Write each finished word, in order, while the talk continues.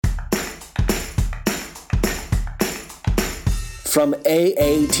From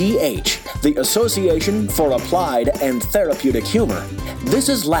AATH, the Association for Applied and Therapeutic Humor, this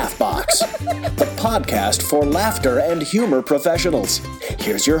is Laughbox, the podcast for laughter and humor professionals.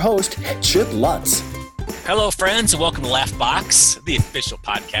 Here's your host, Chip Lutz. Hello, friends, and welcome to Laughbox, the official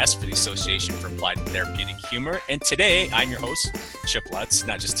podcast for the Association for Applied and Therapeutic Humor. And today, I'm your host, Chip Lutz.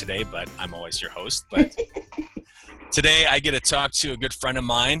 Not just today, but I'm always your host. But today, I get to talk to a good friend of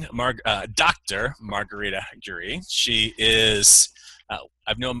mine, Dr. Margarita Gurry. She is,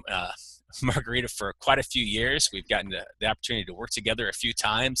 I've known Margarita for quite a few years. We've gotten the opportunity to work together a few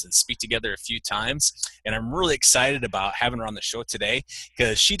times and speak together a few times. And I'm really excited about having her on the show today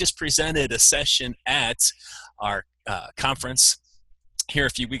because she just presented a session at our conference here a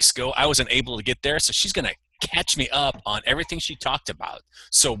few weeks ago. I wasn't able to get there, so she's going to catch me up on everything she talked about.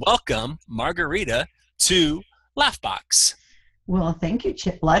 So welcome, Margarita, to Laughbox. Well, thank you,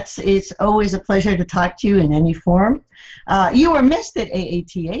 Chip Lutz. It's always a pleasure to talk to you in any form. You were missed at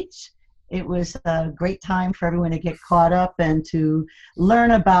AATH. It was a great time for everyone to get caught up and to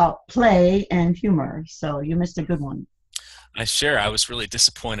learn about play and humor. So you missed a good one. I was really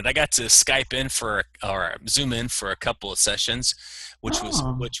disappointed. I got to Skype in or Zoom in for a couple of sessions, which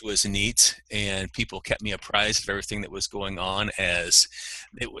was neat, and people kept me apprised of everything that was going on as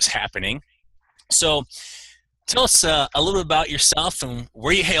it was happening. So tell us a little bit about yourself and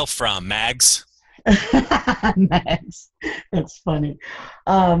where you hail from, Mags. Mags, that's funny.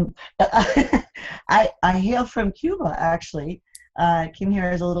 I hail from Cuba, actually. I came here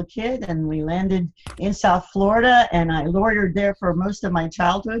as a little kid, and we landed in South Florida, and I loitered there for most of my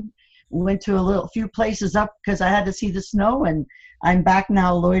childhood. We went to a few places up because I had to see the snow, and I'm back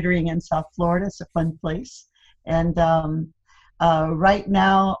now loitering in South Florida. It's a fun place. And right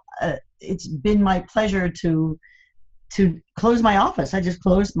now, it's been my pleasure to close my office. I just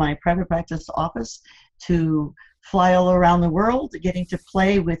closed my private practice office to fly all around the world, getting to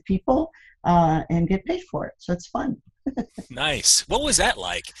play with people and get paid for it. So it's fun. Nice. What was that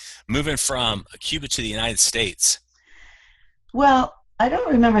like, moving from Cuba to the United States? Well, I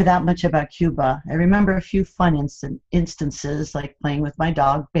don't remember that much about Cuba. I remember a few fun instances, like playing with my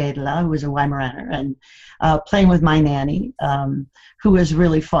dog, Perla, who was a Weimaraner, and playing with my nanny, who was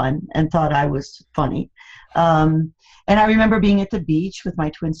really fun and thought I was funny. And I remember being at the beach with my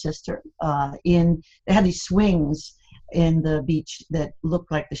twin sister. They had these swings in the beach that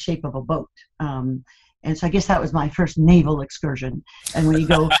looked like the shape of a boat. And so I guess that was my first naval excursion. And when you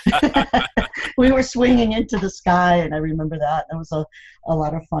go, we were swinging into the sky, and I remember that. That was a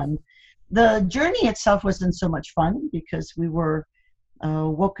lot of fun. The journey itself wasn't so much fun because we were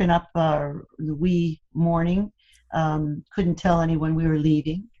woken up the wee morning, couldn't tell anyone we were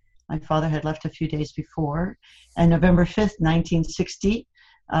leaving. My father had left a few days before. And November 5th, 1960,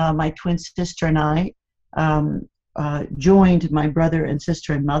 my twin sister and I joined my brother and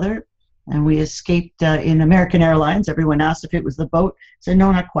sister and mother, and we escaped in American Airlines. Everyone asked if it was the boat. I said,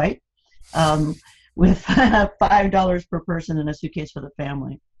 no, not quite, with $5 per person and a suitcase for the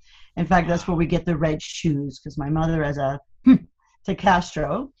family. In fact, that's where we get the red shoes, because my mother, as a to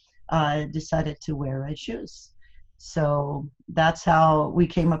Castro, decided to wear red shoes. So that's how we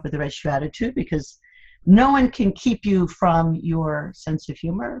came up with the red shoe attitude, because no one can keep you from your sense of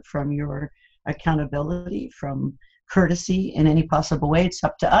humor, from your accountability, from courtesy in any possible way. It's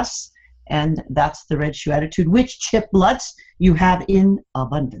up to us. And that's the red shoe attitude, which, Chip Lutz, you have in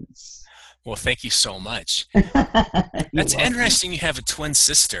abundance. Well, thank you so much. That's interesting. You have a twin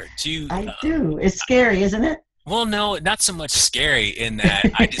sister. I do. It's scary, isn't it? Well, no, not so much scary in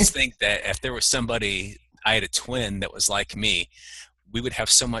that I just think that if there was somebody, I had a twin that was like me, we would have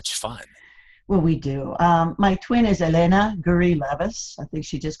so much fun. Well, we do. My twin is Elena Gurry Levis. I think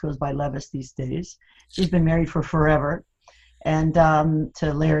she just goes by Levis these days. She's been married for forever, and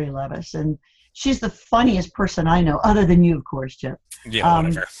to Larry Levis. And she's the funniest person I know, other than you, of course, Jeff. Yeah,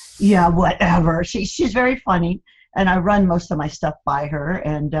 whatever. Yeah, whatever. She's very funny, and I run most of my stuff by her,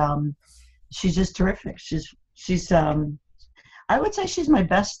 and she's just terrific. She's I would say she's my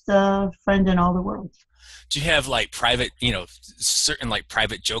best friend in all the world. Do you have like private, certain like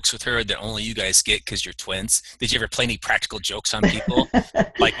private jokes with her that only you guys get because you're twins? Did you ever play any practical jokes on people,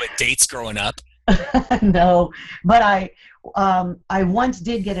 like with dates growing up? No, but I once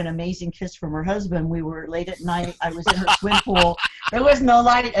did get an amazing kiss from her husband. We were late at night. I was in her swim pool. There was no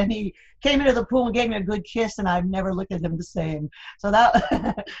light, and he came into the pool and gave me a good kiss, and I've never looked at him the same. So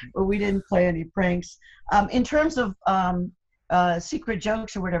that we didn't play any pranks. In terms of secret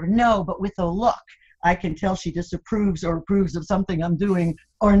jokes or whatever, no, but with a look, I can tell she disapproves or approves of something I'm doing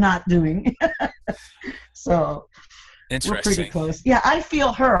or not doing. So we're pretty close. Yeah, I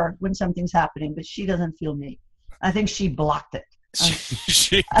feel her when something's happening, but she doesn't feel me. I think she blocked it.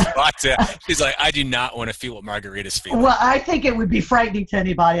 She thought she's like, I do not want to feel what Margarita's feeling. Well, I think it would be frightening to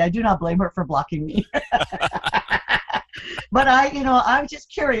anybody. I do not blame her for blocking me. But I'm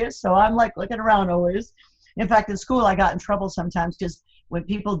just curious, so I'm like looking around always. In fact, in school, I got in trouble sometimes because when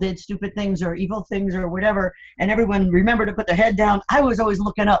people did stupid things or evil things or whatever, and everyone remembered to put their head down, I was always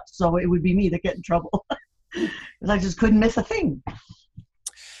looking up, so it would be me that get in trouble because I just couldn't miss a thing.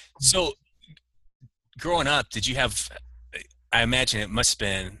 So, growing up, did you have? I imagine it must have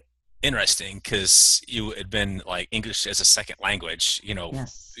been interesting because you had been like English as a second language,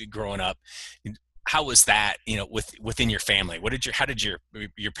 Yes. growing up. How was that, within your family? How did your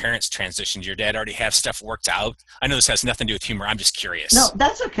parents transition? Did your dad already have stuff worked out? I know this has nothing to do with humor. I'm just curious. No,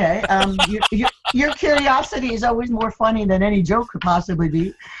 that's okay. Your curiosity is always more funny than any joke could possibly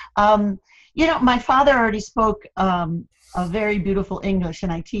be. My father already spoke a very beautiful English,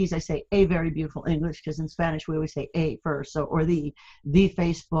 and I tease, I say a very beautiful English because in Spanish we always say a first, or the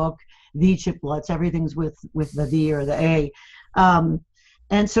Facebook, the Chiplets, everything's with the the or the a.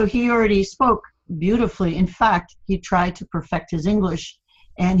 And so he already spoke beautifully. In fact, he tried to perfect his English,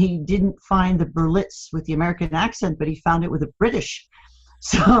 and he didn't find the Berlitz with the American accent, but he found it with a British.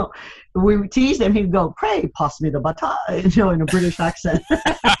 So we teased him. He'd go, "Pray, pass me the bata," in a British accent.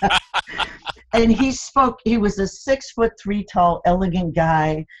 And he was a 6'3" tall, elegant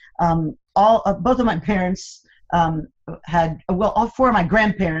guy. Both of my parents all four of my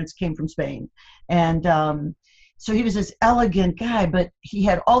grandparents came from Spain. And so he was this elegant guy, but he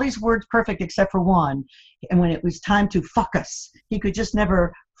had all these words perfect except for one. And when it was time to fuck us, he could just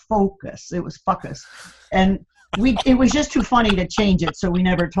never focus. It was fuck us. And it was just too funny to change it, so we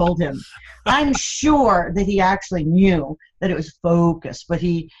never told him. I'm sure that he actually knew that it was focus, but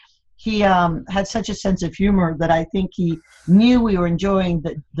he had such a sense of humor that I think he knew we were enjoying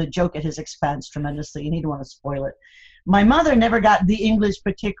the joke at his expense tremendously, and he didn't want to spoil it. My mother never got the English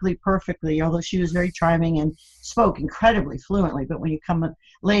particularly perfectly, although she was very charming and spoke incredibly fluently. But when you come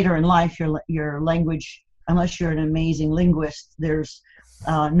later in life, your language, unless you're an amazing linguist, there's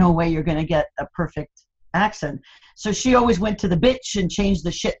no way you're going to get a perfect accent. So she always went to the bitch and changed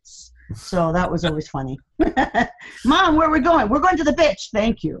the shits. So that was always funny. Mom, where are we going? We're going to the bitch.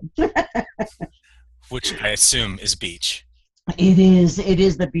 Thank you. Which I assume is beach. It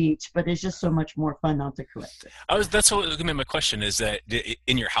is the beach, but it's just so much more fun not to correct it. That's what my question is, that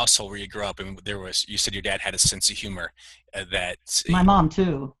in your household where you grew up, and you said your dad had a sense of humor. My mom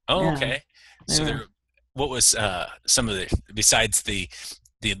too. Oh, yeah. Okay. So what was some of besides the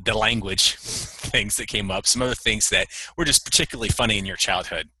language things that came up, some other things that were just particularly funny in your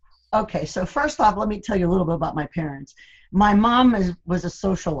childhood? Okay, so first off, let me tell you a little bit about my parents. My mom was a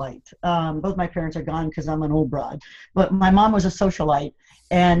socialite. Both my parents are gone because I'm an old broad. But my mom was a socialite,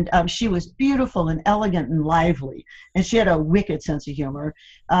 and she was beautiful and elegant and lively. And she had a wicked sense of humor.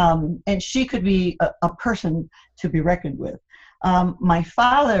 And she could be a person to be reckoned with. My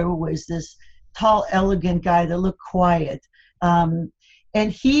father was this tall, elegant guy that looked quiet. And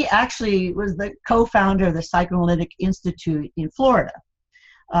he actually was the co-founder of the Psychoanalytic Institute in Florida.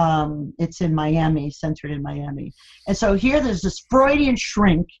 It's in Miami, centered in Miami. And so here there's this Freudian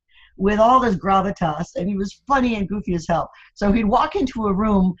shrink with all this gravitas, and he was funny and goofy as hell. So he'd walk into a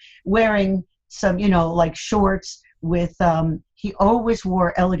room wearing some, like shorts with, he always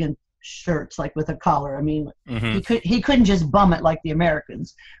wore elegant shirts, like with a collar. I mean, he couldn't just bum it like the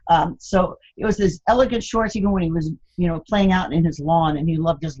Americans. So it was this elegant shorts even when he was, playing out in his lawn, and he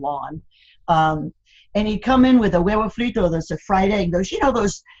loved his lawn. And he'd come in with a huevo frito, there's a fried egg.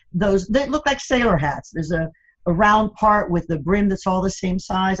 Those they look like sailor hats. There's a round part with the brim that's all the same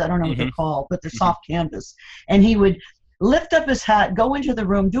size. I don't know what they're called, but they're soft canvas. And he would lift up his hat, go into the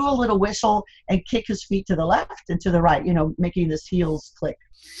room, do a little whistle, and kick his feet to the left and to the right, making his heels click.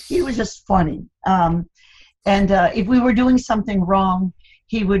 He was just funny. And if we were doing something wrong,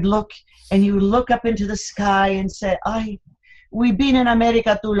 he would look, and he would look up into the sky and say, we've been in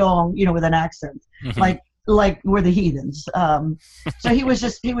America too long, with an accent, like we're the heathens. So he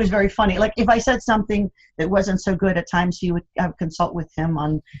was very funny. Like if I said something that wasn't so good, at times he would consult with him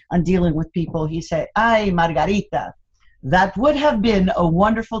on dealing with people. He said, "Ay, Margarita, that would have been a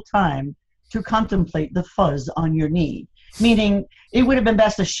wonderful time to contemplate the fuzz on your knee." Meaning it would have been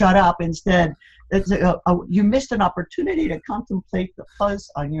best to shut up. Instead, you missed an opportunity to contemplate the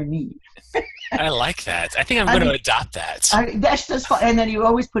fuzz on your knee. I like that. I think I'm going to adopt that. That's just fun. And then he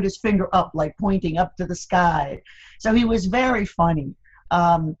always put his finger up, like pointing up to the sky. So he was very funny.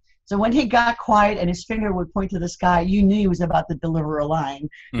 So when he got quiet and his finger would point to the sky, you knew he was about to deliver a line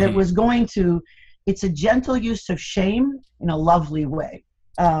that was going to, it's a gentle use of shame in a lovely way.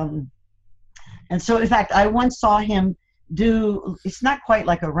 And so, in fact, I once saw him it's not quite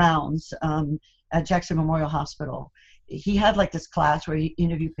like a rounds at Jackson Memorial Hospital. He had like this class where he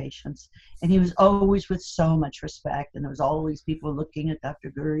interviewed patients, and he was always with so much respect, and there was always people looking at Dr.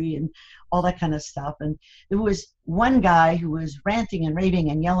 Guri and all that kind of stuff. And there was one guy who was ranting and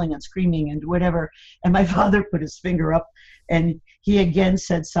raving and yelling and screaming and whatever, and my father put his finger up, and he again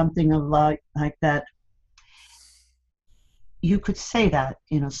said something of like that, you could say that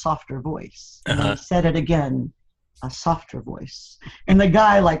in a softer voice. And he said it again, a softer voice. And the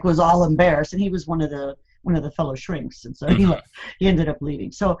guy like was all embarrassed, and he was one of the fellow shrinks, and so he ended up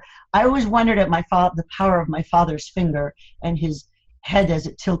leaving. So I always wondered at the power of my father's finger and his head as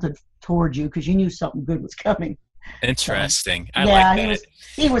it tilted towards you, because you knew something good was coming. Interesting. I like that.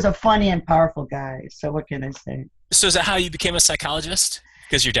 He was a funny and powerful guy. So what can I say? So is that how you became a psychologist?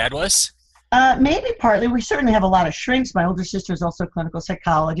 Because your dad was? Maybe partly. We certainly have a lot of shrinks. My older sister is also a clinical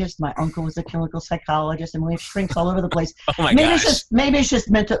psychologist. My uncle was a clinical psychologist, and we have shrinks all over the place. Oh my gosh. Maybe it's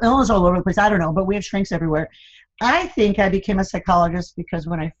just mental illness all over the place. I don't know, but we have shrinks everywhere. I think I became a psychologist because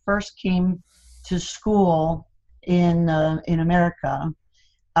when I first came to school in America,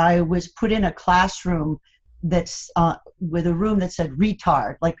 I was put in a classroom that's with a room that said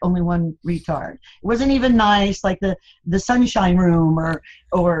retard, like only one retard. It wasn't even nice, like the sunshine room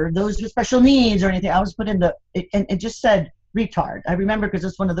or those with special needs or anything. I was put in and it just said retard. I remember because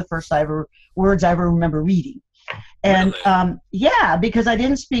it's one of the first words I ever remember reading. And really? Because I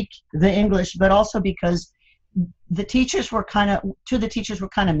didn't speak the English, but also because the teachers were kind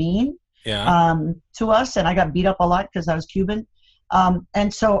of mean to us, and I got beat up a lot because I was Cuban.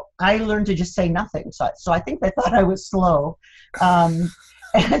 And so I learned to just say nothing. So I think they thought I was slow. And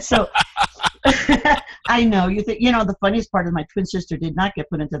so I know the funniest part of my twin sister did not get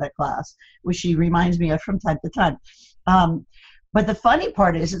put into that class, which she reminds me of from time to time. But the funny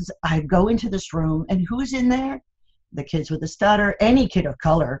part is I go into this room, and who's in there? The kids with the stutter, any kid of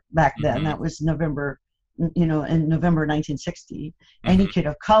color back then. Mm-hmm. That was November 1960, any kid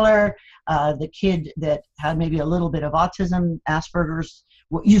of color, the kid that had maybe a little bit of autism, Asperger's,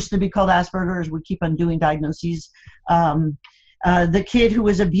 what used to be called Asperger's, we keep on doing diagnoses, the kid who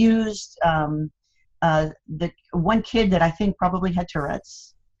was abused, the one kid that I think probably had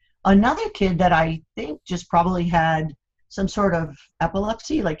Tourette's, another kid that I think just probably had some sort of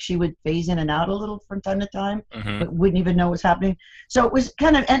epilepsy, like she would phase in and out a little from time to time, but wouldn't even know what's happening. So it was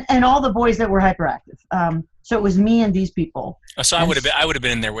kind of, and all the boys that were hyperactive. So it was me and these people. Oh, so I would have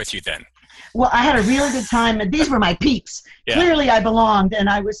been in there with you then. Well, I had a really good time, and these were my peeps. Yeah. Clearly I belonged, and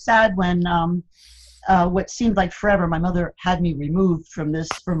I was sad when what seemed like forever, my mother had me removed from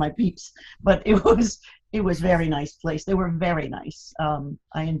my peeps, but it was a very nice place. They were very nice.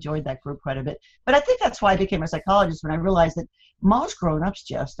 I enjoyed that group quite a bit. But I think that's why I became a psychologist, when I realized that most grown-ups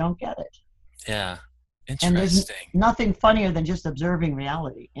just don't get it. Yeah. Interesting. And there's nothing funnier than just observing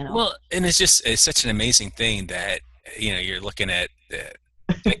reality, Well, and it's such an amazing thing that, you're looking at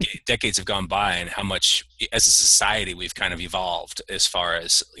decades have gone by, and how much as a society we've kind of evolved as far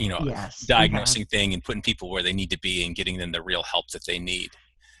as, diagnosing things and putting people where they need to be and getting them the real help that they need.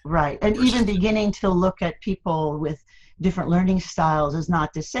 Right. And even beginning to look at people with different learning styles as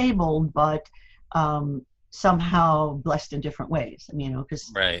not disabled, but somehow blessed in different ways.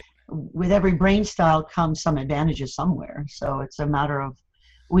 Because with every brain style comes some advantages somewhere. So it's a matter of,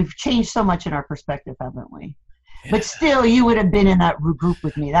 we've changed so much in our perspective, haven't we? Yeah. But still, you would have been in that group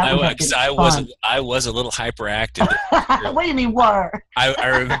with me. That would have been fun. I was a little hyperactive. What do you mean were? I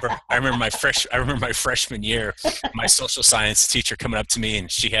remember my freshman year, my social science teacher coming up to me, and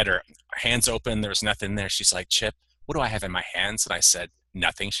she had her hands open. There was nothing there. She's like, "Chip, what do I have in my hands?" And I said,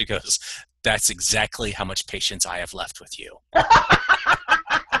 "Nothing." She goes, "That's exactly how much patience I have left with you."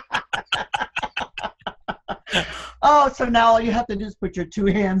 Oh, so now all you have to do is put your two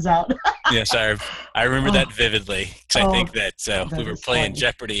hands out. Yes, I remember that vividly, because I think that we were playing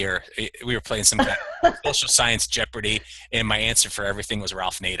Jeopardy, or we were playing some kind of social science Jeopardy, and my answer for everything was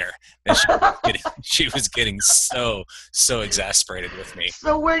Ralph Nader. And she was getting so exasperated with me.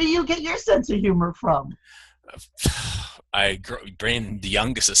 So where do you get your sense of humor from? I been the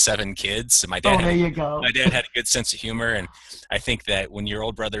youngest of 7 kids, so my dad had a good sense of humor, and I think that when your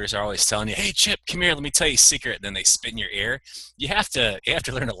old brothers are always telling you, "Hey Chip, come here, let me tell you a secret," and then they spit in your ear, you have to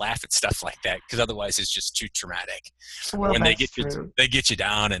learn to laugh at stuff like that, because otherwise it's just too traumatic. Well, when they get you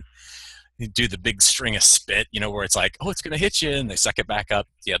down and you do the big string of spit, where it's like, "Oh, it's going to hit you," and they suck it back up.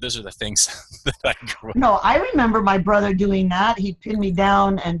 Yeah, those are the things that I grew up. No, I remember my brother doing that. He'd pin me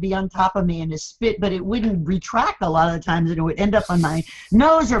down and be on top of me in his spit, but it wouldn't retract a lot of the times, and it would end up on my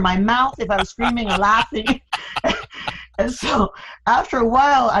nose or my mouth if I was screaming or laughing. And so after a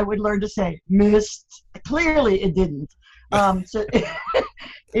while, I would learn to say, "Missed." Clearly it didn't. So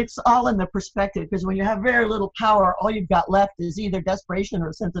it's all in the perspective, because when you have very little power, all you've got left is either desperation or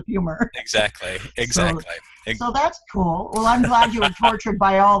a sense of humor. Exactly. So that's cool. Well, I'm glad you were tortured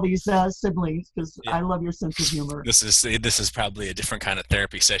by all these siblings, because I love your sense of humor. This is probably a different kind of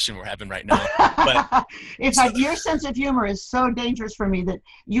therapy session we're having right now. But in fact, your sense of humor is so dangerous for me that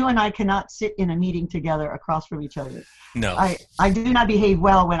you and I cannot sit in a meeting together across from each other. No. I do not behave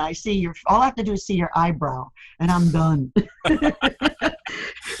well when I see all I have to do is see your eyebrow, and I'm done.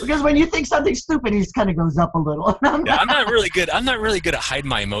 Because when you think something stupid, he just kind of goes up a little. I'm not really good at hiding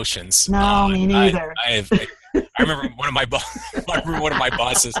my emotions. No, me neither. I remember one of my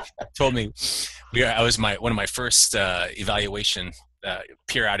bosses told me one of my first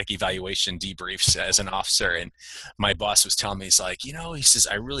periodic evaluation debriefs as an officer, and my boss was telling me, he's like, he says,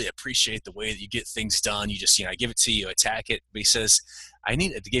 I really appreciate the way that you get things done. You just, I give it to you, attack it. But he says, I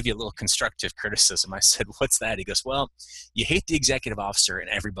need to give you a little constructive criticism. I said, what's that? He goes, well, you hate the executive officer and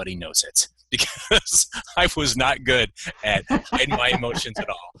everybody knows it, because I was not good at hiding my emotions at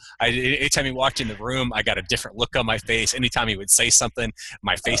all. Anytime he walked in the room, I got a different look on my face. Anytime he would say something,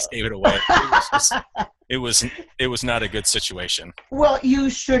 my face gave it away. It was not a good situation. Well,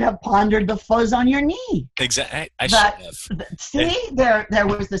 you should have pondered the fuzz on your knee. Exactly. I should have. See, there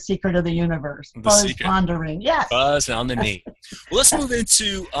was the secret of the universe. Fuzz pondering. Yes. Fuzz on the knee. Well, let's move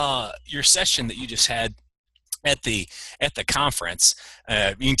into your session that you just had at the conference.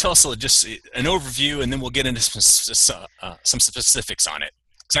 You can tell us just an overview, and then we'll get into some specifics on it.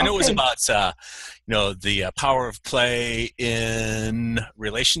 Because I know it was about the power of play in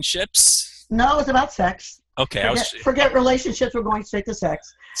relationships. No, it's about sex. Okay. Forget relationships. We're going straight to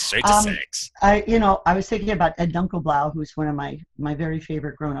sex. Straight to sex. I was thinking about Ed Dunkelblau, who's one of my very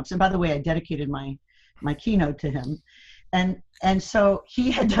favorite grown-ups. And by the way, I dedicated my keynote to him. And so he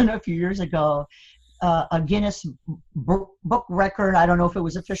had done a few years ago a Guinness book record, I don't know if it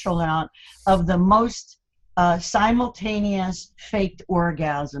was official or not, of the most simultaneous faked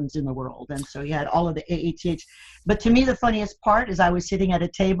orgasms in the world. And so he had all of the AATH. But to me, the funniest part is I was sitting at a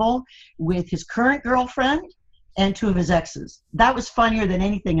table with his current girlfriend and two of his exes. That was funnier than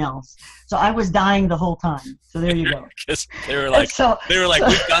anything else. So I was dying the whole time. So there you go. Because they were like,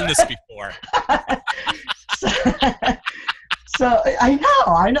 we've done this before. So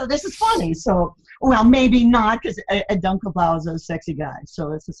I know this is funny. So, well, maybe not, because Ed Dunkelblau is a sexy guy,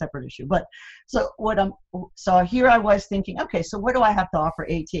 so it's a separate issue. But so here I was thinking, okay, so what do I have to offer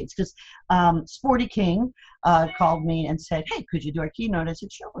ATH? Because Sporty King called me and said, hey, could you do our keynote? I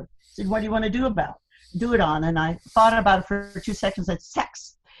said, sure. He said, what do you want to do it on? And I thought about it for 2 seconds. I said,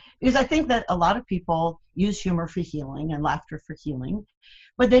 sex. Because I think that a lot of people use humor for healing and laughter for healing,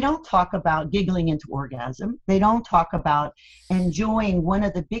 but they don't talk about giggling into orgasm. They don't talk about enjoying one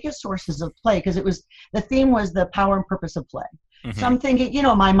of the biggest sources of play, because the theme was the power and purpose of play. Mm-hmm. So I'm thinking,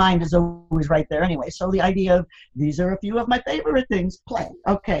 my mind is always right there anyway. So the idea of these are a few of my favorite things, play.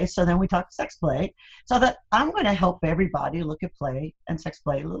 Okay, so then we talk sex play. So that I'm going to help everybody look at play and sex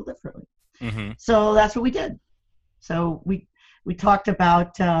play a little differently. Mm-hmm. So that's what we did. So we talked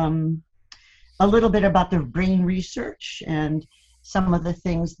about a little bit about the brain research and some of the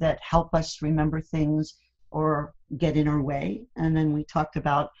things that help us remember things or get in our way. And then we talked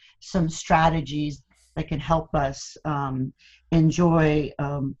about some strategies that can help us enjoy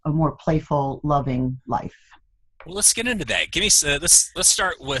a more playful, loving life. Well, let's get into that. Let's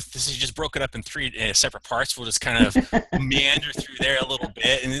start with this. You just broke it up in 3 separate parts. We'll just kind of meander through there a little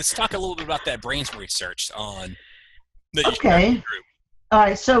bit, and let's talk a little bit about that brain's research on. Okay. All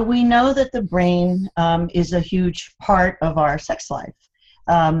right. So we know that the brain is a huge part of our sex life,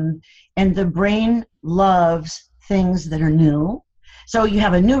 and the brain loves things that are new. So you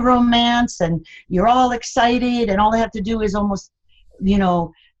have a new romance, and you're all excited, and all they have to do is almost,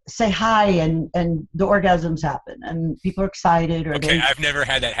 say hi, and the orgasms happen, and people are excited. I've never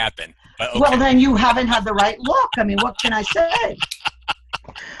had that happen. But okay. Well, then you haven't had the right look. I mean, what can I say?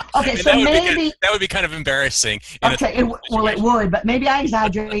 Okay, so maybe that would be kind of embarrassing. Okay, it would, but maybe I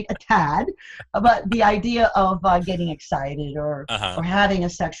exaggerate a tad. But the idea of getting excited or having a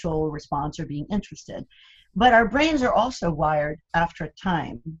sexual response or being interested, but our brains are also wired after a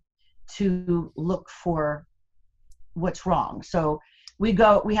time to look for what's wrong. So we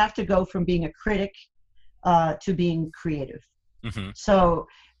have to go from being a critic to being creative. Mm-hmm. So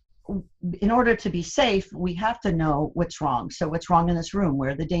in order to be safe, we have to know what's wrong. So what's wrong in this room? Where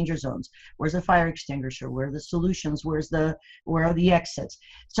are the danger zones? Where's the fire extinguisher? Where are the solutions? Where are the exits?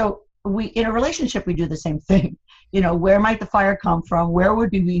 So in a relationship, we do the same thing. Where might the fire come from? Where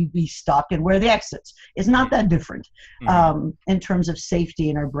would we be stuck? And where are the exits? It's not that different in terms of safety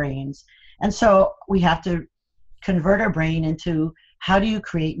in our brains. And so we have to convert our brain into how do you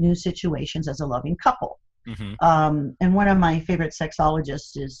create new situations as a loving couple. Mm-hmm. And one of my favorite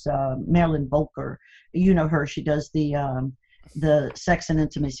sexologists is Marilyn Volker. You know her. She does the sex and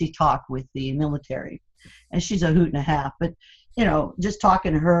intimacy talk with the military, and she's a hoot and a half. But just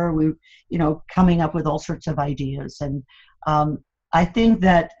talking to her, we coming up with all sorts of ideas. And I think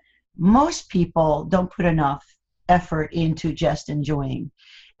that most people don't put enough effort into just enjoying.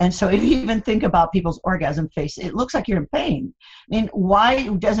 And so if you even think about people's orgasm face, it looks like you're in pain. I mean, why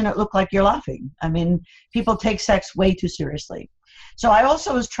doesn't it look like you're laughing? I mean, people take sex way too seriously. So I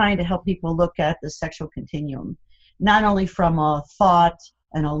also was trying to help people look at the sexual continuum, not only from a thought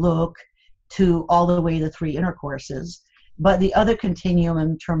and a look to all the way to 3 intercourses, but the other continuum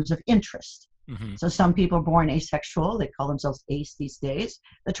in terms of interest. Mm-hmm. So some people are born asexual. They call themselves ace these days.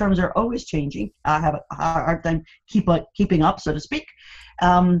 The terms are always changing. I have a hard time keeping up, so to speak,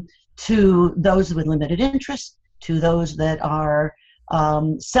 to those with limited interest, to those that are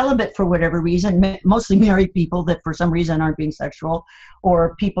celibate for whatever reason, mostly married people that for some reason aren't being sexual,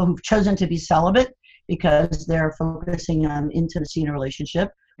 or people who've chosen to be celibate because they're focusing on intimacy in a relationship,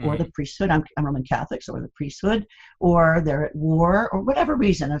 or the priesthood. I'm Roman Catholic, so or the priesthood, or they're at war, or whatever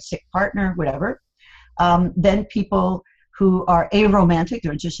reason, a sick partner, whatever. Then people who are aromantic,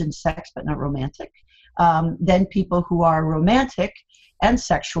 they're just in sex but not romantic. Then people who are romantic and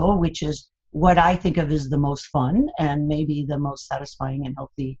sexual, which is what I think of as the most fun and maybe the most satisfying and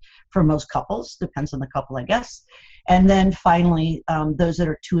healthy for most couples. Depends on the couple, I guess. And then finally, those that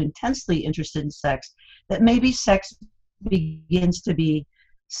are too intensely interested in sex, that maybe sex begins to be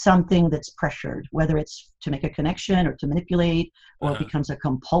something that's pressured, whether it's to make a connection or to manipulate, or becomes a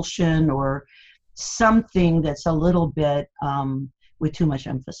compulsion, or something that's a little bit with too much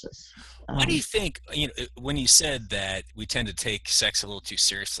emphasis. Why do you think, when you said that we tend to take sex a little too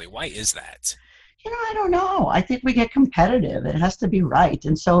seriously, why is that? I don't know. I think we get competitive. It has to be right.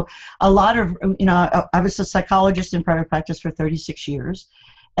 And so a lot of, I was a psychologist in private practice for 36 years.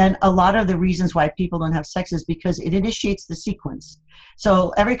 And a lot of the reasons why people don't have sex is because it initiates the sequence. So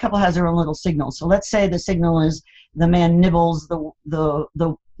every couple has their own little signal. So let's say the signal is the man nibbles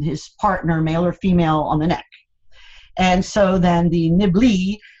his partner, male or female, on the neck. And so then the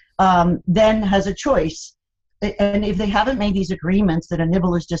nibblee then has a choice. And if they haven't made these agreements that a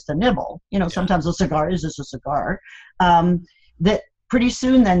nibble is just a nibble, sometimes a cigar is just a cigar, that pretty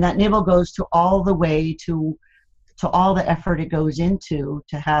soon then that nibble goes to all the way to all the effort it goes into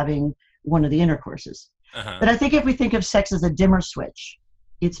to having one of the intercourses. But I think if we think of sex as a dimmer switch,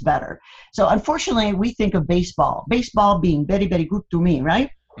 it's better. So unfortunately, we think of baseball being very, very good to me,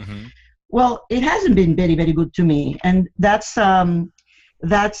 right? Mm-hmm. Well, it hasn't been very, very good to me. And that's Saturday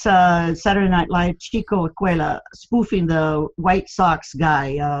Night Live, Chico Escuela, spoofing the White Sox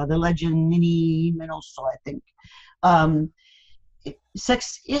guy, the legend Nini Minoso, I think.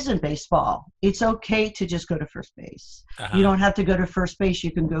 Sex isn't baseball. It's okay to just go to first base. You don't have to go to first base.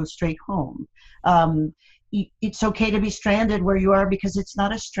 You can go straight home. It's okay to be stranded where you are because it's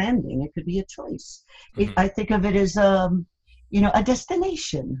not a stranding. It could be a choice. Mm-hmm. I think of it as a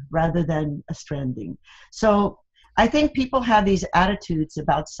destination rather than a stranding. So I think people have these attitudes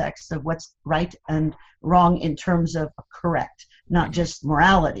about sex of what's right and wrong in terms of correct, not just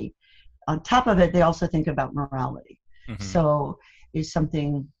morality. On top of it, they also think about morality. Mm-hmm. So is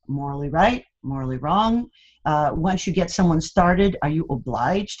something morally right, morally wrong? Once you get someone started, are you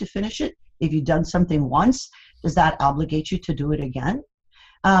obliged to finish it? If you've done something once, does that obligate you to do it again?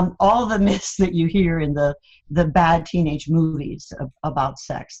 All the myths that you hear in the bad teenage movies about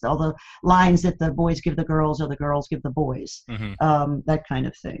sex, all the lines that the boys give the girls or the girls give the boys, that kind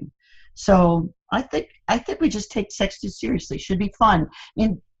of thing. So I think we just take sex too seriously. It should be fun. I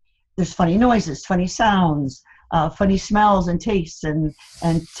mean, there's funny noises, funny sounds, funny smells and tastes and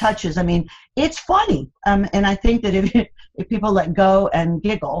touches. I mean, it's funny. And I think that if people let go and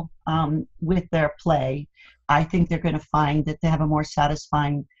giggle with their play, I think they're going to find that they have a more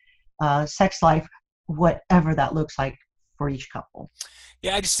satisfying sex life, whatever that looks like for each couple.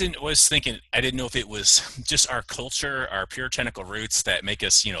 Yeah, I didn't know if it was just our culture, our puritanical roots that make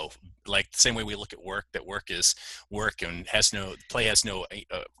us, like the same way we look at work, that work is work and play has no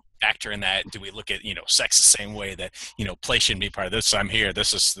factor in that. Do we look at, sex the same way that, play shouldn't be part of this? I'm here.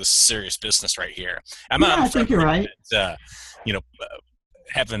 This is serious business right here. I think you're right. That,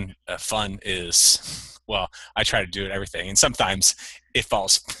 having fun is, well, I try to do everything, and sometimes it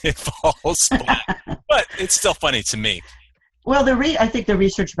falls flat, but it's still funny to me. Well, I think the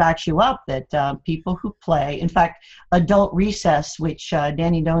research backs you up that people who play, in fact, Adult Recess, which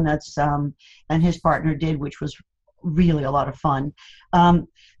Danny Donuts and his partner did, which was, really a lot of fun.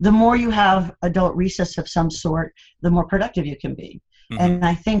 The more you have adult recess of some sort, the more productive you can be. Mm-hmm. And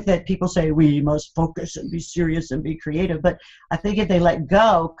I think that people say we must focus and be serious and be creative. But I think if they let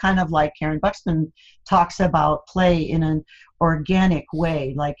go, kind of like Karen Buxton talks about play in an organic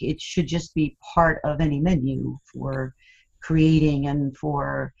way, like it should just be part of any menu for creating and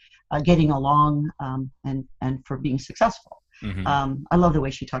for getting along and for being successful. Mm-hmm. I love the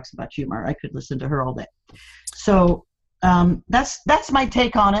way she talks about humor. I could listen to her all day. So that's my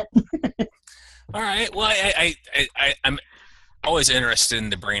take on it. All right. Well, I'm always interested in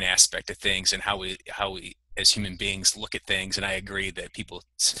the brain aspect of things and how we as human beings look at things. And I agree that people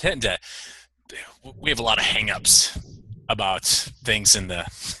tend to, we have a lot of hang-ups about things in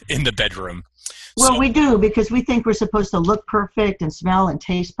the bedroom. Well, we do, because we think we're supposed to look perfect and smell and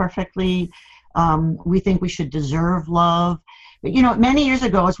taste perfectly. We think we should deserve love. But, many years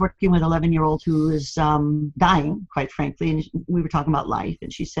ago, I was working with an 11-year-old who is dying, quite frankly, and we were talking about life.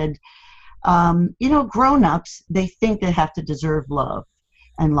 And she said, grown-ups, they think they have to deserve love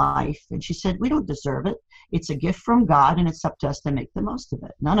and life. And she said, we don't deserve it. It's a gift from God, and it's up to us to make the most of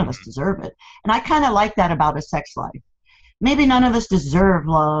it. None of us deserve it. And I kind of like that about a sex life. Maybe none of us deserve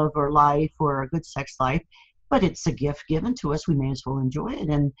love or life or a good sex life, but it's a gift given to us. We may as well enjoy it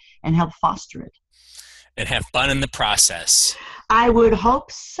and help foster it. And have fun in the process. I would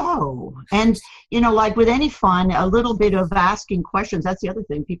hope so. And, like with any fun, a little bit of asking questions. That's the other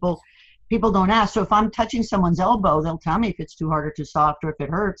thing. People don't ask. So if I'm touching someone's elbow, they'll tell me if it's too hard or too soft or if it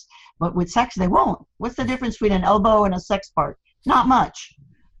hurts. But with sex, they won't. What's the difference between an elbow and a sex part? Not much.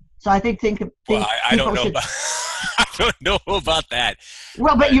 So I think well, I don't know about I don't know about that.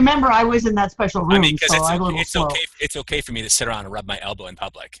 Well, but you remember I was in that special room. I mean, because so it's okay for me to sit around and rub my elbow in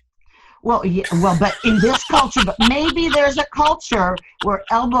public. Well, yeah, but in this culture, but maybe there's a culture where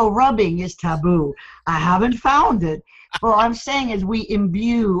elbow rubbing is taboo. I haven't found it. Well, I'm saying is we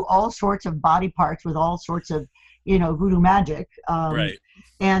imbue all sorts of body parts with all sorts of, voodoo magic, right,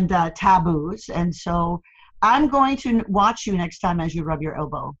 and taboos. And so I'm going to watch you next time as you rub your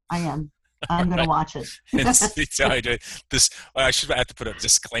elbow. I am. I'm going to watch it. I should have to put a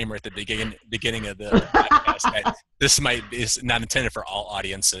disclaimer at the beginning of the podcast that this is not intended for all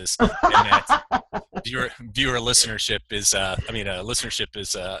audiences, and that viewer listenership is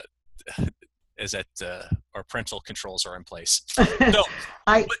at our parental controls are in place. So,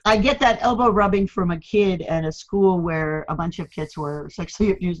 I get that elbow rubbing from a kid at a school where a bunch of kids were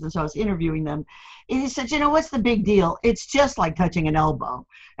sexually abused, and so I was interviewing them. And he said, what's the big deal? It's just like touching an elbow.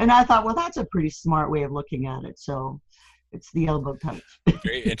 And I thought, well, that's a pretty smart way of looking at it. So it's the elbow touch.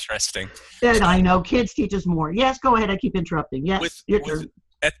 Very interesting. And I know kids teach us more. Yes, go ahead. I keep interrupting. Yes, your turn.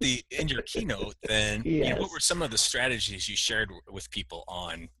 In your keynote, then, yes. What were some of the strategies you shared with people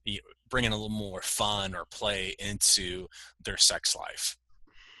on bringing a little more fun or play into their sex life?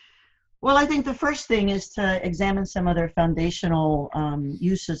 Well, I think the first thing is to examine some of their foundational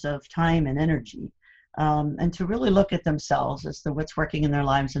uses of time and energy, and to really look at themselves as to what's working in their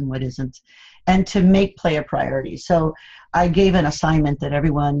lives and what isn't, and to make play a priority. So I gave an assignment that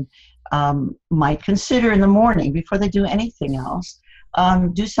everyone might consider in the morning before they do anything else.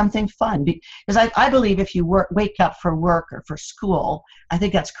 Do something fun, because I believe if you wake up for work or for school, I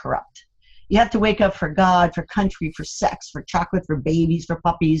think that's corrupt. You have to wake up for God, for country, for sex, for chocolate, for babies, for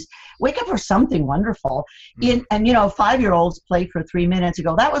puppies. Wake up for something wonderful. And 5-year-olds play for 3 minutes and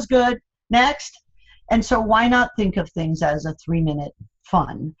go, that was good, next. And so why not think of things as a 3-minute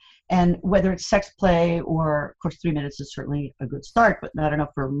fun? And whether it's sex play or, of course, 3 minutes is certainly a good start, but not enough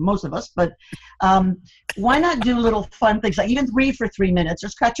for most of us. But why not do little fun things, like even read for 3 minutes or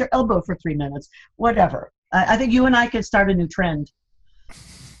scratch your elbow for 3 minutes, whatever. I think you and I could start a new trend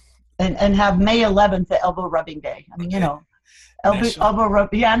and have May 11th the elbow rubbing day. I mean, elbow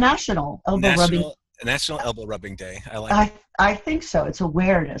rub. Yeah, national elbow rubbing. National Elbow Rubbing Day. I like it. I think so. It's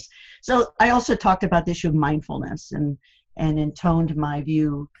awareness. So I also talked about the issue of mindfulness and intoned my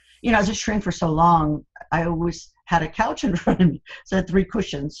view. As a shrink for so long, I always had a couch in front of me. So I had 3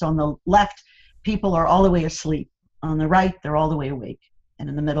 cushions. So on the left, people are all the way asleep. On the right, they're all the way awake. And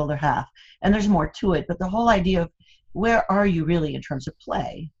in the middle, they're half. And there's more to it. But the whole idea of where are you really in terms of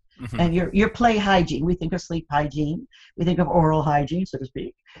play? Mm-hmm. And your play hygiene. We think of sleep hygiene. We think of oral hygiene, so to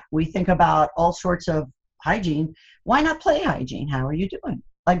speak. We think about all sorts of hygiene. Why not play hygiene? How are you doing?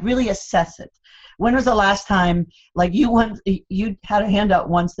 Like really assess it. When was the last time, like you had a handout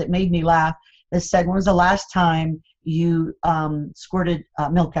once that made me laugh that said, when was the last time you squirted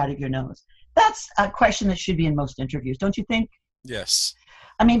milk out of your nose? That's a question that should be in most interviews, don't you think? Yes.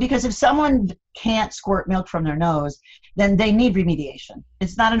 I mean, because if someone can't squirt milk from their nose, then they need remediation.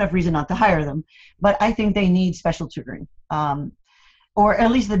 It's not enough reason not to hire them, but I think they need special tutoring, or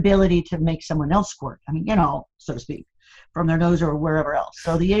at least the ability to make someone else squirt. I mean, so to speak, from their nose or wherever else.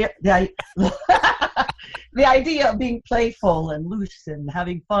 So the the idea of being playful and loose and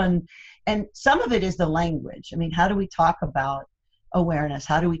having fun, and some of it is the language. I mean, how do we talk about awareness?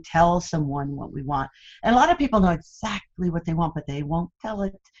 How do we tell someone what we want? And a lot of people know exactly what they want, but they won't tell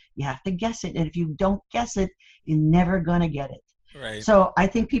it. You have to guess it. And if you don't guess it, you're never going to get it. Right. So I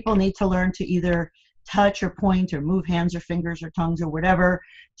think people need to learn to either touch or point or move hands or fingers or tongues or whatever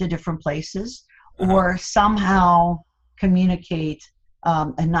to different places, or somehow communicate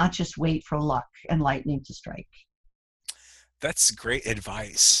and not just wait for luck and lightning to strike. That's great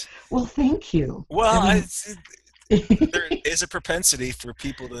advice. Well, thank you. Well, there is a propensity for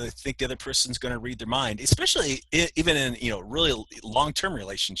people to think the other person's going to read their mind, especially even in really long-term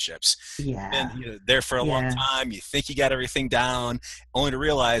relationships. Yeah. And there for a long time, you think you got everything down, only to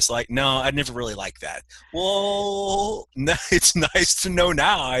realize, like, no, I never really liked that. Well, no, it's nice to know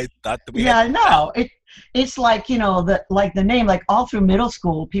now. I thought that we. Yeah, no, it's like the name, like all through middle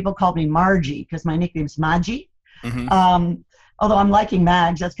school, people called me Margie because my nickname's Maji. Mm-hmm. Although I'm liking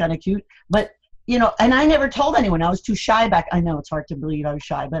Mags, that's kind of cute, but. And I never told anyone. I was too shy back. I know it's hard to believe I was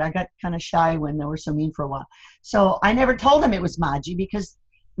shy, but I got kind of shy when they were so mean for a while. So I never told them it was Maji because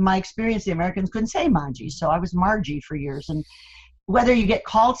my experience, the Americans couldn't say Maji. So I was Margie for years. And whether you get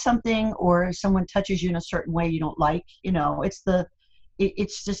called something or someone touches you in a certain way you don't like,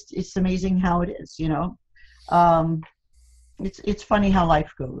 it's amazing how it is, It's funny how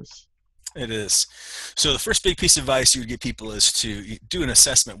life goes. It is. So the first big piece of advice you would give people is to do an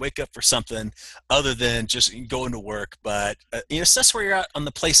assessment, wake up for something other than just going to work, but assess where you're at on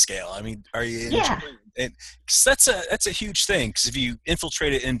the play scale. I mean, are you enjoying it? 'Cause that's a huge thing, because if you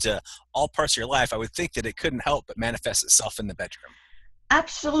infiltrate it into all parts of your life, I would think that it couldn't help but manifest itself in the bedroom.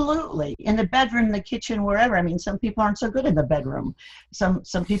 Absolutely. In the bedroom, the kitchen, wherever. I mean, some people aren't so good in the bedroom. Some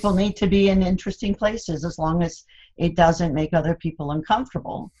people need to be in interesting places as long as it doesn't make other people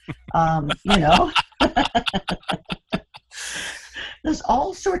uncomfortable. There's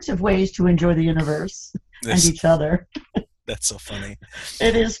all sorts of ways to enjoy the universe and each other. That's so funny.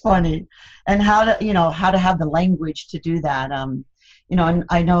 It is funny. And how to have the language to do that. And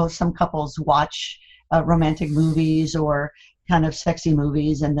I know some couples watch romantic movies or kind of sexy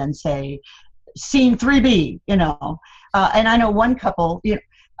movies and then say scene 3B, and I know one couple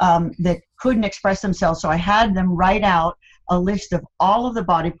that couldn't express themselves, so I had them write out a list of all of the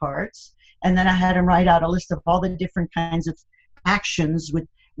body parts, and then I had them write out a list of all the different kinds of actions with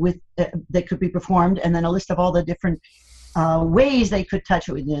that could be performed, and then a list of all the different ways they could touch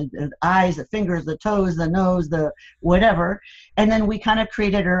it with the eyes, the fingers, the toes, the nose, the whatever. And then we kind of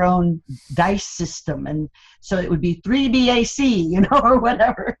created our own dice system. And so it would be 3BAC, or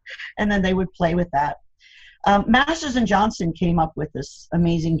whatever. And then they would play with that. Masters and Johnson came up with this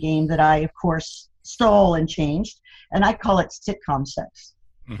amazing game that I, of course, stole and changed. And I call it sitcom sex.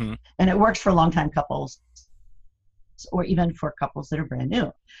 Mm-hmm. And it works for long-time couples or even for couples that are brand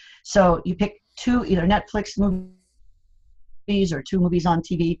new. So you pick two, either Netflix movies or two movies on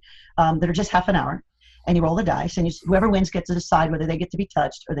TV that are just half an hour, and you roll the dice, and whoever wins gets to decide whether they get to be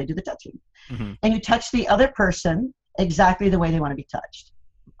touched or they do the touching. Mm-hmm. And you touch the other person exactly the way they want to be touched,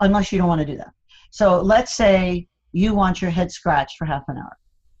 unless you don't want to do that. So let's say you want your head scratched for half an hour.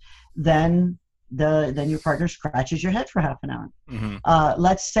 Then your partner scratches your head for half an hour. Mm-hmm.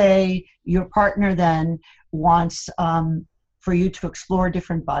 Let's say your partner then wants for you to explore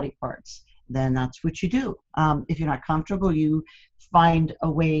different body parts. Then that's what you do. If you're not comfortable, you find a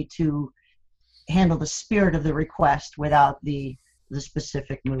way to handle the spirit of the request without the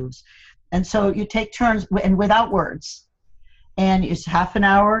specific moves. And so you take turns and without words. And it's half an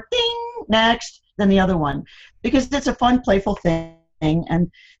hour, ding, next, then the other one. Because it's a fun, playful thing.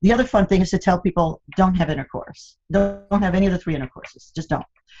 And the other fun thing is to tell people, don't have intercourse. Don't have any of the three intercourses. Just don't.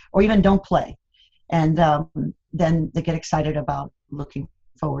 Or even don't play. And then they get excited about looking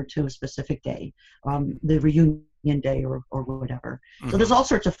forward to a specific day, the reunion day or whatever. Mm-hmm. So there's all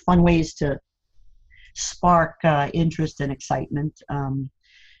sorts of fun ways to spark interest and excitement.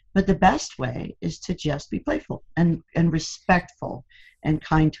 But the best way is to just be playful and respectful and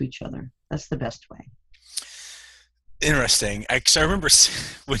kind to each other. That's the best way. Interesting. I remember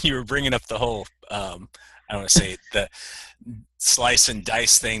when you were bringing up the whole I don't want to say the slice and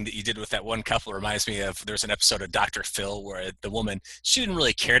dice thing that you did with that one couple reminds me of, there's an episode of Dr. Phil where the woman, she didn't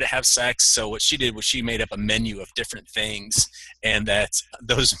really care to have sex. So what she did was she made up a menu of different things, and that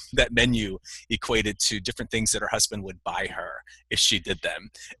menu equated to different things that her husband would buy her if she did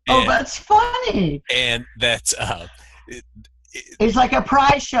them. Oh, that's funny. And that, it's like a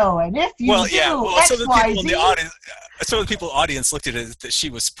prize show, and if you X, some of the Y, people in Z. the audience, audience looked at it that she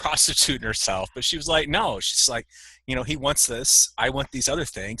was prostituting herself, but she was like, no, she's like, he wants this, I want these other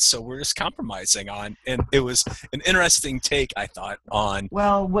things, so we're just compromising on. And it was an interesting take, I thought, on.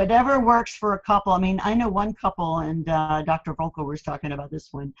 Well, whatever works for a couple. I mean, I know one couple, and Dr. Volko was talking about this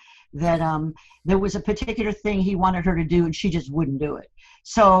one, that there was a particular thing he wanted her to do, and she just wouldn't do it.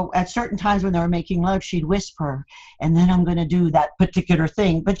 So at certain times when they were making love, she'd whisper, and then I'm going to do that particular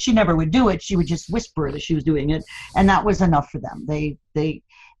thing. But she never would do it. She would just whisper that she was doing it, and that was enough for them. They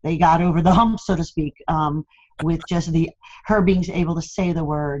got over the hump, so to speak, with just her being able to say the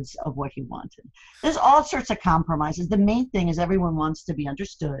words of what he wanted. There's all sorts of compromises. The main thing is everyone wants to be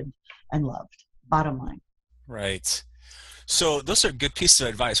understood and loved. Bottom line. Right. So those are good pieces of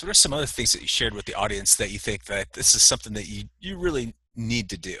advice. What are some other things that you shared with the audience that you think that this is something that you really need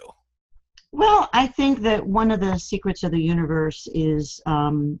to do? Well, I think that one of the secrets of the universe is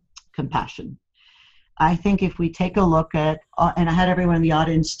compassion. I think if we take a look at, and I had everyone in the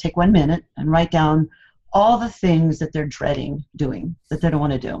audience take 1 minute and write down all the things that they're dreading doing, that they don't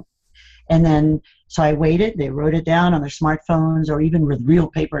want to do. And then, so I waited, they wrote it down on their smartphones or even with real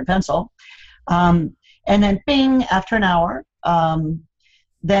paper and pencil. And then bing, after an hour,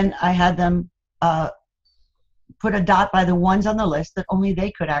 then I had them put a dot by the ones on the list that only they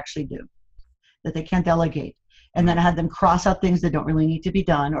could actually do, that they can't delegate. And then I had them cross out things that don't really need to be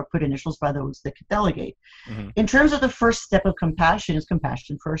done or put initials by those that could delegate. Mm-hmm. In terms of the first step of compassion is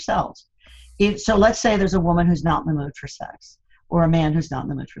compassion for ourselves. So let's say there's a woman who's not in the mood for sex, or a man who's not in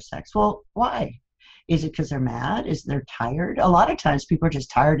the mood for sex. Well, why? Is it because they're mad? Is they're tired? A lot of times people are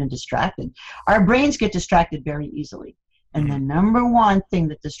just tired and distracted. Our brains get distracted very easily. And the number one thing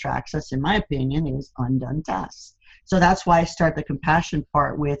that distracts us, in my opinion, is undone tasks. So that's why I start the compassion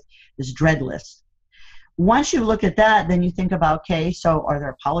part with this dread list. Once you look at that, then you think about, okay, so are there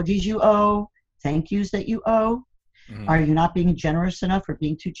apologies you owe, thank yous that you owe? Mm-hmm. Are you not being generous enough or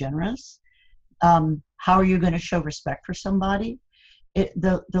being too generous? How are you going to show respect for somebody?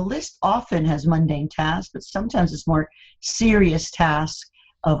 The list often has mundane tasks, but sometimes it's more serious tasks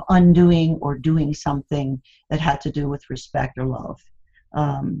of undoing or doing something that had to do with respect or love.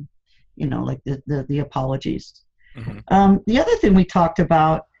 Like the apologies. Mm-hmm. The other thing we talked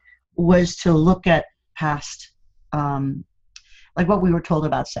about was to look at past, like what we were told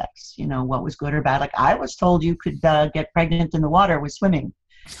about sex, what was good or bad. Like I was told you could get pregnant in the water with swimming.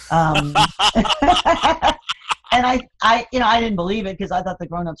 And I didn't believe it because I thought the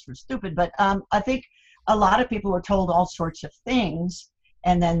grown-ups were stupid. But I think a lot of people were told all sorts of things,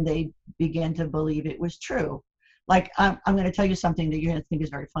 and then they began to believe it was true. Like I'm going to tell you something that you're going to think is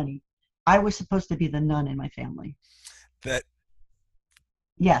very funny. I was supposed to be the nun in my family.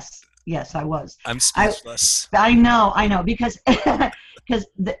 Yes, I was. I'm speechless. I know, because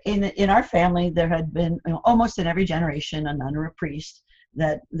in our family there had been almost in every generation a nun or a priest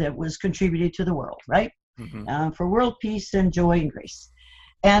that was contributed to the world, right? Mm-hmm. For world peace and joy and grace.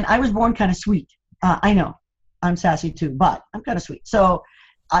 And I was born kind of sweet. I know, I'm sassy too, but I'm kind of sweet. So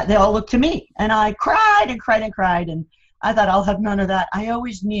they all looked to me, and I cried and cried and cried, and I thought I'll have none of that. I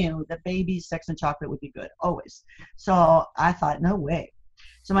always knew that babies, sex, and chocolate would be good, always. So I thought, no way.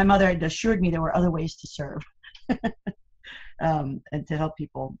 So my mother had assured me there were other ways to serve and to help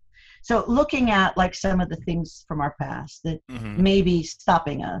people. So looking at like some of the things from our past that mm-hmm. may be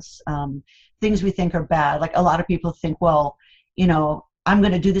stopping us, things we think are bad. Like a lot of people think, well, I'm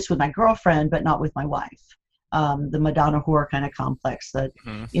going to do this with my girlfriend, but not with my wife. The Madonna whore kind of complex that,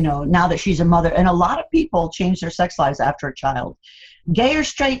 mm-hmm. Now that she's a mother. And a lot of people change their sex lives after a child. Gay or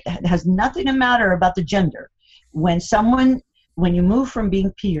straight has nothing to matter about the gender. When you move from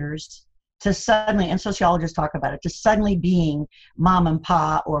being peers to suddenly, and sociologists talk about it, to suddenly being mom and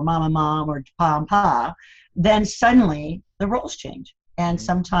pa or mom and mom or pa and pa, then suddenly the roles change. And mm-hmm.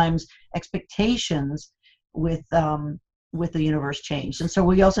 sometimes expectations with the universe change. And so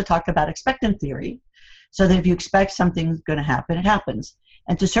we also talked about expectant theory, so that if you expect something's going to happen, it happens.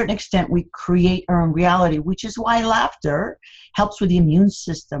 And to a certain extent, we create our own reality, which is why laughter helps with the immune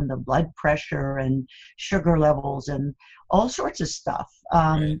system, the blood pressure and sugar levels and all sorts of stuff,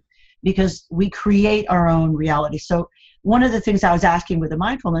 right. Because we create our own reality. So one of the things I was asking with the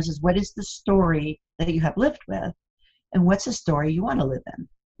mindfulness is, what is the story that you have lived with? And what's the story you want to live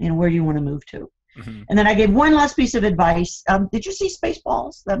in? Where do you want to move to? Mhm. And then I gave one last piece of advice. Did you see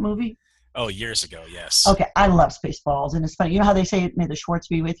Spaceballs, that movie? Oh, years ago, yes. Okay, I love Spaceballs, and it's funny. You know how they say, "May the Schwartz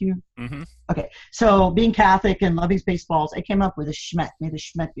be with you." Hmm. Okay, so being Catholic and loving Spaceballs, I came up with a Schmet. May the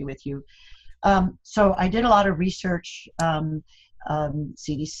Schmet be with you. So I did a lot of research.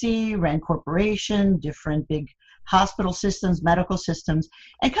 CDC, Rand Corporation, different big hospital systems, medical systems,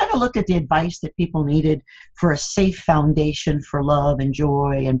 and kind of looked at the advice that people needed for a safe foundation for love and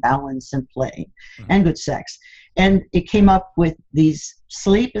joy and balance and play and good sex. And it came up with these: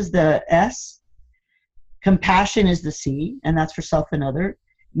 sleep is the S, compassion is the C, and that's for self and other,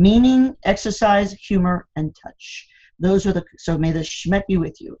 meaning, exercise, humor, and touch. Those are so may the Schmet be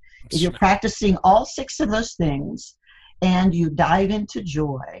with you. If you're practicing all 6 of those things and you dive into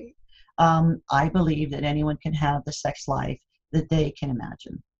joy, I believe that anyone can have the sex life that they can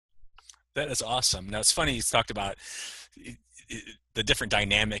imagine. That is awesome. Now, it's funny you talked about the different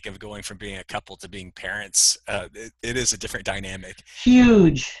dynamic of going from being a couple to being parents. It is a different dynamic.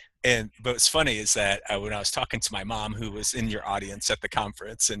 Huge. But what's funny is that when I was talking to my mom, who was in your audience at the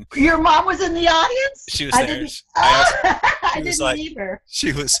conference, and your mom was in the audience? She was there. I didn't either.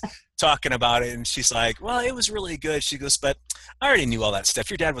 She was talking about it, and she's like, "Well, it was really good." She goes, "But I already knew all that stuff.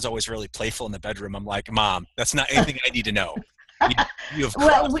 Your dad was always really playful in the bedroom." I'm like, "Mom, that's not anything I need to know." You have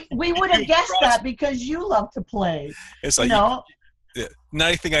well, we would have guessed that because you love to play. It's like, not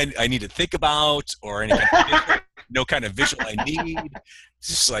anything I need to think about or anything. No kind of visual I need. It's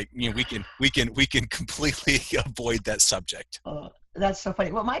just like, we can completely avoid that subject. That's so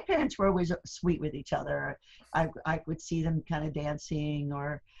funny. Well, my parents were always sweet with each other. I would see them kind of dancing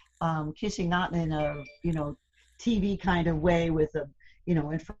or kissing, not in a TV kind of way with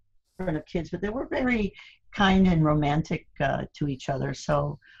in front of kids, but they were very kind and romantic to each other.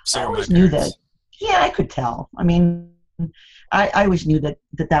 So I always knew that. Yeah, I could tell. I mean, I always knew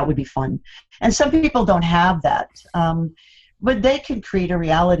that would be fun. And some people don't have that, but they can create a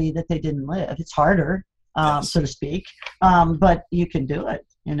reality that they didn't live. It's harder, yes, so to speak, but you can do it,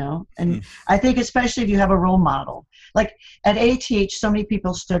 And I think especially if you have a role model. Like at ATH, so many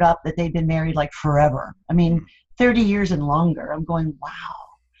people stood up that they'd been married like forever. I mean, 30 years and longer. I'm going, wow.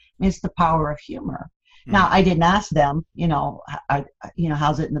 I mean, it's the power of humor. Now, I didn't ask them,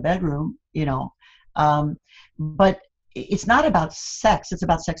 how's it in the bedroom, but it's not about sex, it's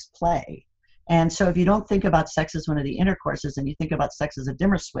about sex play. And so if you don't think about sex as one of the intercourses and you think about sex as a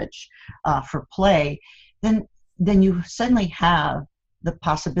dimmer switch for play, then you suddenly have the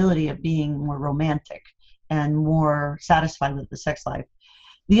possibility of being more romantic and more satisfied with the sex life.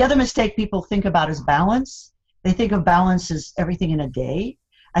 The other mistake people think about is balance. They think of balance as everything in a day.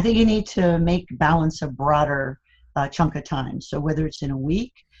 I think you need to make balance a broader chunk of time. So whether it's in a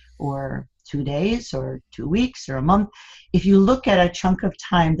week or 2 days or 2 weeks or a month, if you look at a chunk of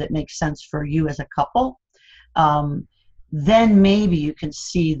time that makes sense for you as a couple, then maybe you can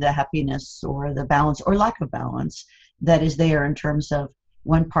see the happiness or the balance or lack of balance that is there in terms of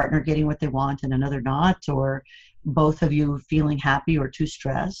one partner getting what they want and another not, or both of you feeling happy or too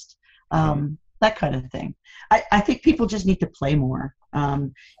stressed, that kind of thing. I think people just need to play more,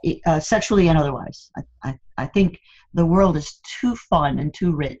 sexually and otherwise. I think the world is too fun and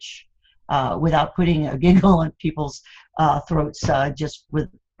too rich without putting a giggle on people's throats just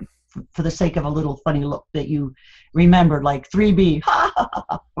for the sake of a little funny look that you remembered, like 3B,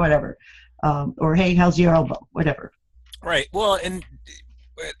 whatever, or hey, how's your elbow, whatever. Right. Well, and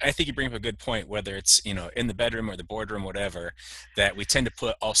I think you bring up a good point, whether it's, in the bedroom or the boardroom, whatever, that we tend to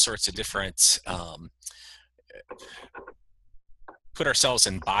put all sorts of different, put ourselves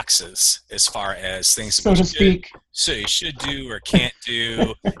in boxes as far as things so to speak. So you should do or can't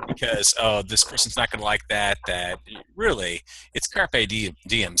do because, this person's not going to like that really it's carpe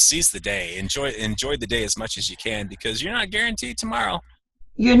diem, seize the day, enjoy the day as much as you can, because you're not guaranteed tomorrow.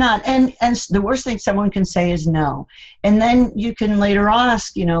 You're not. And the worst thing someone can say is no. And then you can later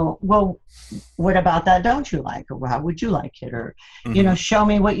ask, well, what about that don't you like? Or how would you like it? Or, show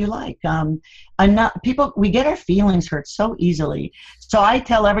me what you like. We get our feelings hurt so easily. So I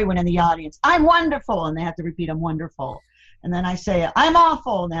tell everyone in the audience, I'm wonderful. And they have to repeat, I'm wonderful. And then I say, I'm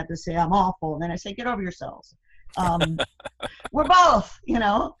awful. And they have to say, I'm awful. And then I say, get over yourselves. We're both,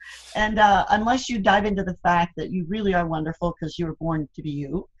 and unless you dive into the fact that you really are wonderful because you were born to be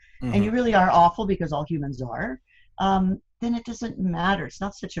you, and you really are awful because all humans are, then it doesn't matter. It's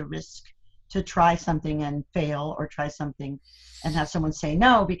not such a risk to try something and fail, or try something and have someone say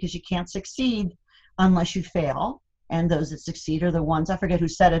no, because you can't succeed unless you fail. And those that succeed are the ones, I forget who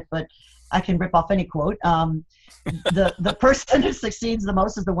said it, but I can rip off any quote. The person who succeeds the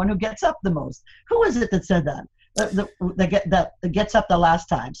most is the one who gets up the most. Who was it that said that? that gets up the last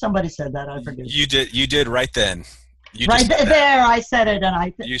time. Somebody said that. I forget. You did right then. There, I said it,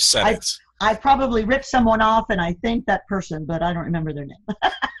 and you said it. I probably ripped someone off, and I thanked that person, but I don't remember their name.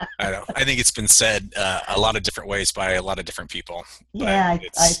 I think it's been said a lot of different ways by a lot of different people. Yeah,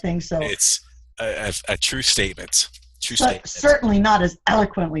 I think so. It's a true statement. But certainly not as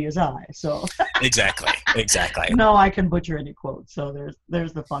eloquently as I. So exactly. No, I can butcher any quote. So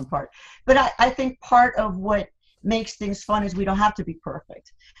there's the fun part. But I think part of what makes things fun is we don't have to be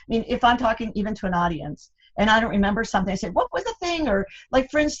perfect. I mean, if I'm talking even to an audience and I don't remember something, I say, "What was the thing?" Or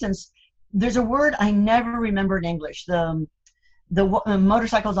like, for instance, there's a word I never remember in English. The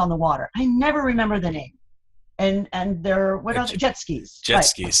motorcycles on the water. I never remember the name. And they're, what are they? Jet skis. Jet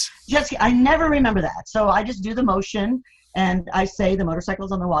skis. I never remember that. So I just do the motion and I say the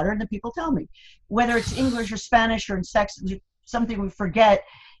motorcycle's on the water and the people tell me. Whether it's English or Spanish or in something we forget,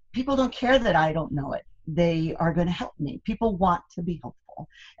 people don't care that I don't know it. They are going to help me. People want to be helpful.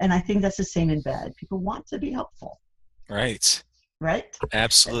 And I think that's the same in bed. People want to be helpful. Right?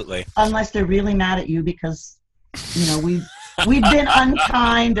 Absolutely. Unless they're really mad at you because, we've been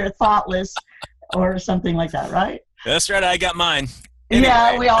unkind or thoughtless or something like that, right? That's right. I got mine. Anyway.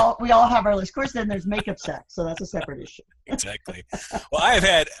 Yeah, we all have our list. Of course, then there's makeup sex, so that's a separate issue. Exactly. Well,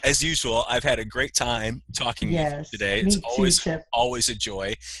 as usual, I've had a great time talking with you today. It's always a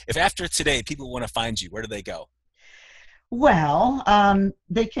joy. If after today people want to find you, where do they go? Well,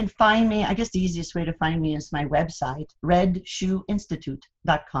 they can find me. I guess the easiest way to find me is my website,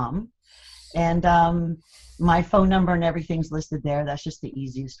 redshoeinstitute.com. And my phone number and everything's listed there. That's just the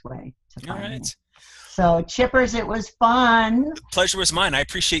easiest way to find me. So, Chippers, it was fun. The pleasure was mine. I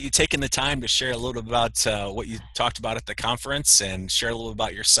appreciate you taking the time to share a little about what you talked about at the conference and share a little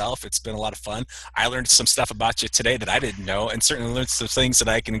about yourself. It's been a lot of fun. I learned some stuff about you today that I didn't know, and certainly learned some things that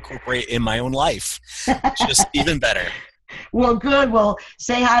I can incorporate in my own life. Just even better. Well, good. Well,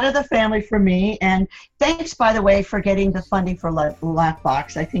 say hi to the family for me. And thanks, by the way, for getting the funding for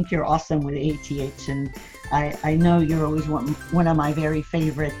LaughBox. I think you're awesome with ATH. And I know you're always one of my very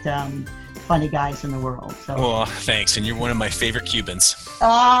favorite funny guys in the world. So. Well, thanks. And you're one of my favorite Cubans.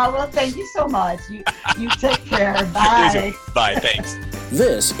 Oh, well, thank you so much. You take care. Bye. Bye. Thanks.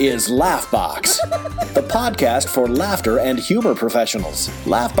 This is LaughBox, the podcast for laughter and humor professionals.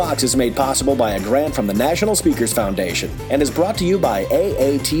 LaughBox is made possible by a grant from the National Speakers Foundation and is brought to you by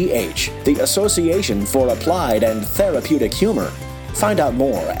AATH, the Association for Applied and Therapeutic Humor. Find out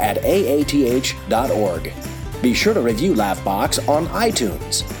more at aath.org. Be sure to review LaughBox on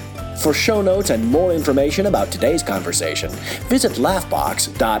iTunes. For show notes and more information about today's conversation, visit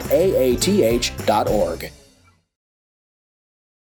laughbox.aath.org.